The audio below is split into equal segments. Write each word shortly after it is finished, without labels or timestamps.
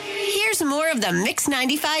Here's more of the Mix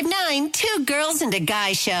 95.9 Two Girls and a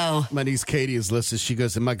Guy show. My niece Katie is listening. She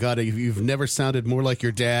goes, oh my God, you've never sounded more like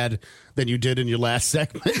your dad than you did in your last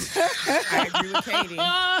segment. I agree with Katie.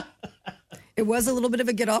 It was a little bit of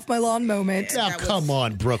a get off my lawn moment. Now, come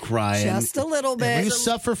on, Brooke Ryan. Just a little bit. You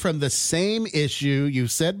suffer from the same issue you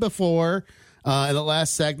said before in the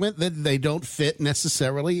last segment, that they don't fit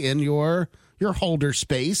necessarily in your holder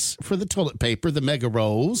space for the toilet paper, the mega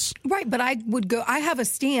rolls. Right, but I have a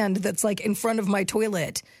stand that's like in front of my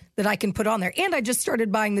toilet that I can put on there. And I just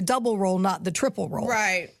started buying the double roll, not the triple roll.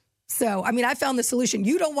 Right. So, I mean, I found the solution.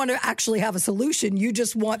 You don't want to actually have a solution. You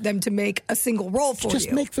just want them to make a single roll for you.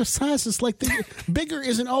 Just make the sizes like bigger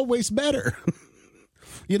isn't always better.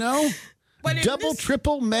 You know? But double,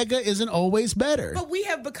 triple, mega isn't always better. But we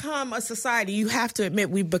have become a society. You have to admit,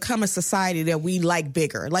 we've become a society that we like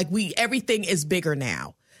bigger. Like everything is bigger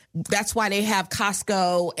now. That's why they have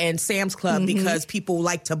Costco and Sam's Club, because people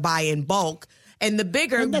like to buy in bulk. And the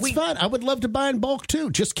bigger... And that's fine. I would love to buy in bulk, too.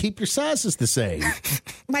 Just keep your sizes the same.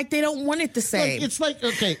 Mike, they don't want it the same. It's like,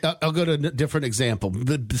 okay, I'll go to a different example.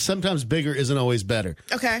 Sometimes bigger isn't always better.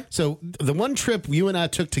 Okay. So the one trip you and I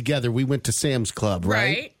took together, we went to Sam's Club,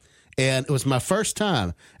 right? And it was my first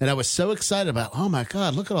time. And I was so excited about, oh, my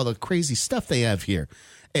God, look at all the crazy stuff they have here.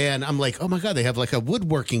 And I'm like, oh, my God, they have like a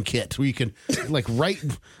woodworking kit where you can like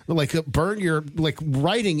burn your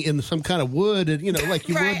writing in some kind of wood, and, you know, like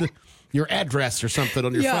you would your address or something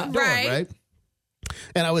on your front door, right?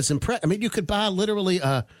 And I was impressed. I mean, you could buy literally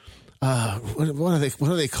what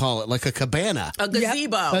do they call it? Like a cabana. A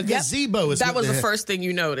gazebo. A gazebo. That was the first thing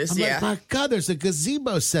you noticed, I'm like, my God, there's a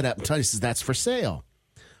gazebo set up. And Tony says, that's for sale.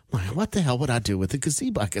 I'm like, what the hell would I do with a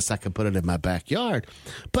gazebo? I guess I could put it in my backyard.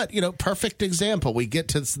 But, you know, perfect example. We get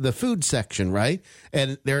to the food section, right?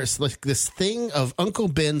 And there's like this thing of Uncle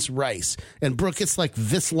Ben's rice. And, Brooke, it's like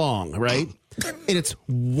this long, right? And it's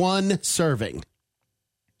one serving.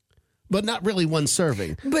 But not really one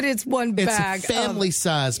serving. But it's one bag. It's a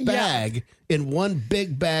family-sized bag in one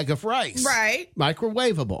big bag of rice. Right.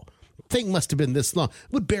 Microwavable. Thing must have been this long.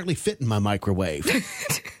 It would barely fit in my microwave.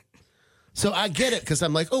 So I get it, because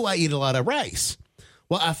I'm like, oh, I eat a lot of rice.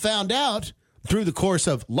 Well, I found out through the course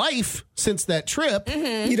of life since that trip.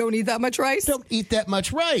 You don't eat that much rice? Don't eat that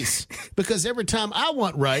much rice. Because every time I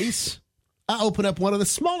want rice, I open up one of the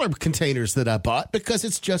smaller containers that I bought because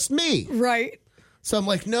it's just me. Right. So I'm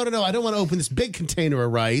like, no, I don't want to open this big container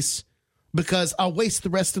of rice because I'll waste the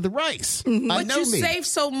rest of the rice. But you save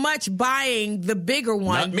so much buying the bigger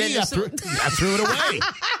one. Not me. I threw it away.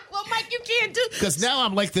 Well, Mike, you can't do... Because now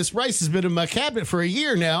I'm like, this rice has been in my cabinet for a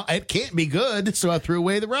year now. It can't be good, so I threw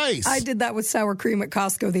away the rice. I did that with sour cream at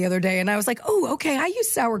Costco the other day, and I was like, oh, okay, I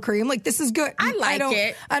use sour cream. Like, this is good. I like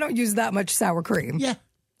it. I don't use that much sour cream. Yeah.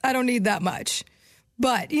 I don't need that much.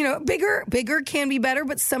 But, you know, bigger can be better,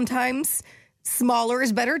 but sometimes... smaller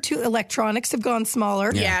is better too. Electronics have gone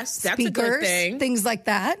smaller. Yes, that's Speakers, a good thing. Things like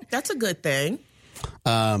that. That's a good thing.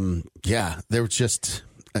 Yeah, they were just...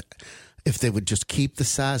 if they would just keep the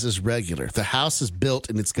sizes regular. The house is built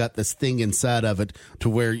and it's got this thing inside of it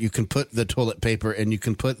to where you can put the toilet paper and you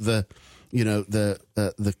can put the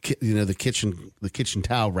kitchen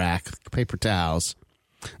towel rack, paper towels,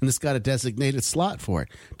 and it's got a designated slot for it.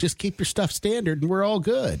 Just keep your stuff standard and we're all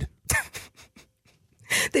good.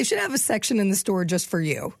 They should have a section in the store just for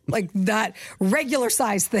you, like that regular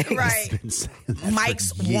size thing. Right.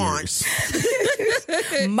 Mike's wants.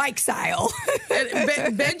 Mike's aisle.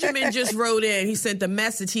 Benjamin just wrote in. He sent a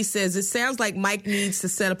message. He says, it sounds like Mike needs to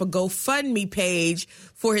set up a GoFundMe page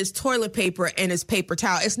for his toilet paper and his paper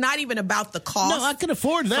towel. It's not even about the cost. No, I can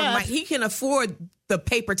afford that. He can afford the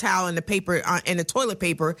paper towel and the paper and the toilet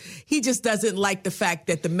paper. He just doesn't like the fact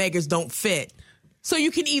that the megas don't fit. So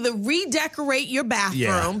you can either redecorate your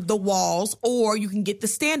bathroom, the walls, or you can get the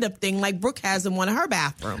stand-up thing like Brooke has in one of her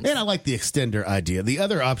bathrooms. And I like the extender idea. The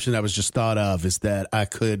other option I was just thought of is that I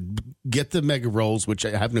could get the mega rolls, which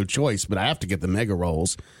I have no choice, but I have to get the mega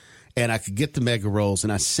rolls. And I could get the mega rolls,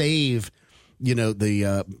 and I save,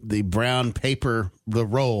 the brown paper, the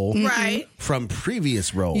roll from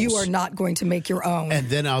previous rolls. You are not going to make your own. And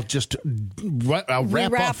then I'll just rewrap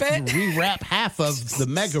half of the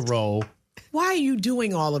mega roll. Why are you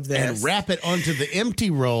doing all of this? And wrap it onto the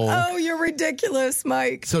empty roll. Oh, you're ridiculous,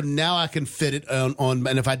 Mike. So now I can fit it on.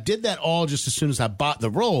 And if I did that all just as soon as I bought the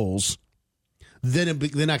rolls,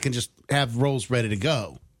 then I can just have rolls ready to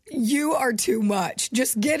go. You are too much.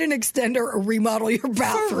 Just get an extender or remodel your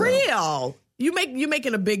bathroom. For real. You're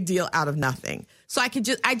making a big deal out of nothing. So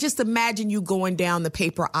I just imagine you going down the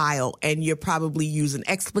paper aisle and you're probably using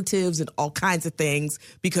expletives and all kinds of things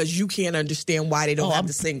because you can't understand why they don't have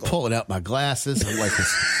the single. Pulling out my glasses. I'm like,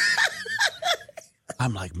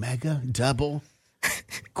 I'm like mega, double,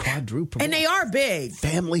 quadruple. And they are big.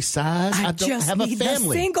 Family size. I don't just have a need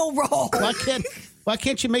family. the single roll. Why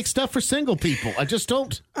can't you make stuff for single people? I just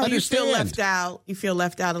don't understand. You feel left out. You feel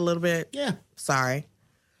left out a little bit. Yeah. Sorry.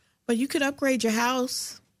 But you could upgrade your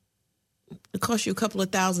house. It costs you a couple of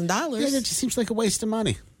 $1,000. Yeah, that just seems like a waste of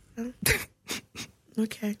money.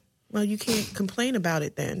 Okay. Well, you can't complain about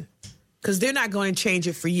it then. Because they're not going to change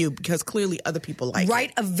it for you because clearly other people like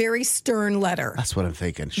Write a very stern letter. That's what I'm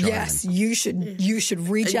thinking, Charmin. Yes, you should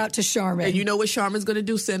reach out to Charmin. And you know what Charmin's going to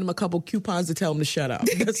do? Send them a couple coupons to tell them to shut up.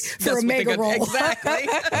 That's For a mega roll. Exactly.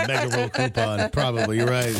 A mega roll coupon, probably. You're right.